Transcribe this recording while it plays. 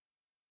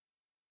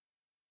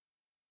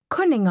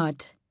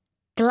Cwning-Od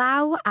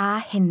Glaw a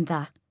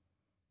Hindda,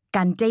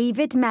 gan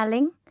David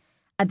Melling,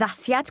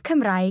 addasiad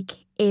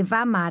Cymraeg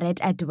Eva Mared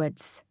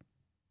Edwards.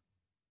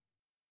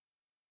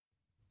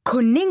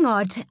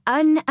 Cwning-Od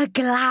yn y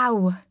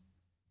glaw,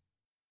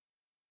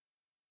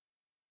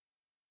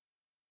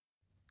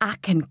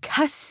 ac yn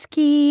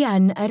cysgu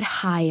yn yr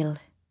haul.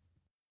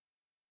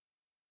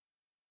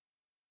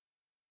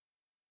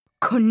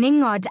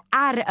 Cwning-Od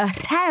ar y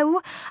rhew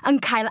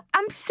yn cael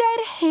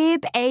amser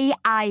heb ei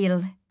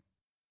ail.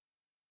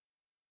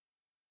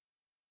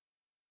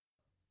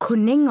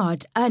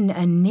 Cwning-Od yn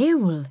y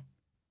niwl.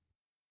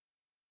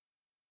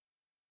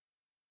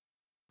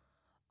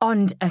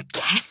 Ond y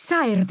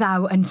cesair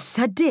ddaw yn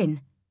sydyn.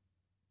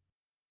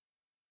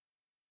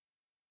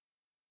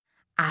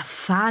 A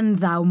phan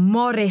ddaw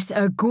Morris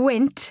y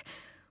gwynt,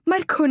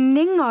 mae'r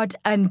cwning-Od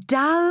yn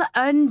dal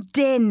yn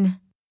dyn.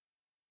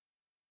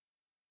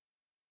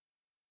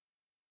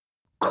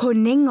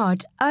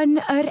 Cwning-Od yn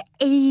yr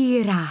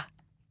eira.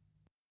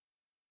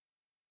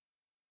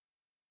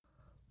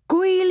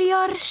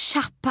 Gwylio'r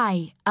siapau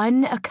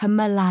yn y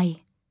cymylau.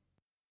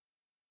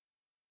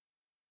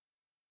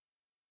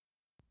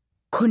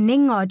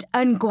 Cwning-Od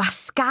yn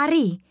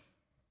gwasgaru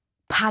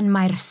pan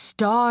mae'r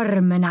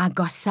storm yn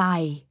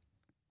agosau.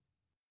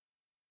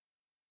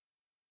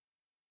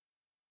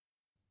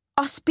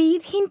 Os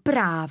bydd hi'n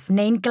braf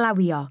neu'n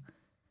glawio,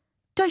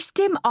 does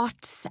dim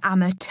ots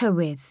am y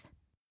tywydd.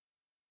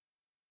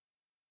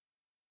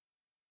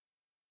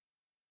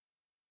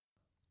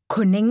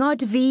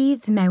 Cwning-Od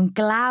fydd mewn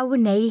glaw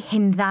neu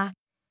Hindda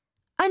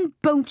yn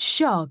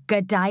bownsio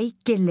gyda'i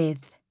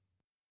gilydd.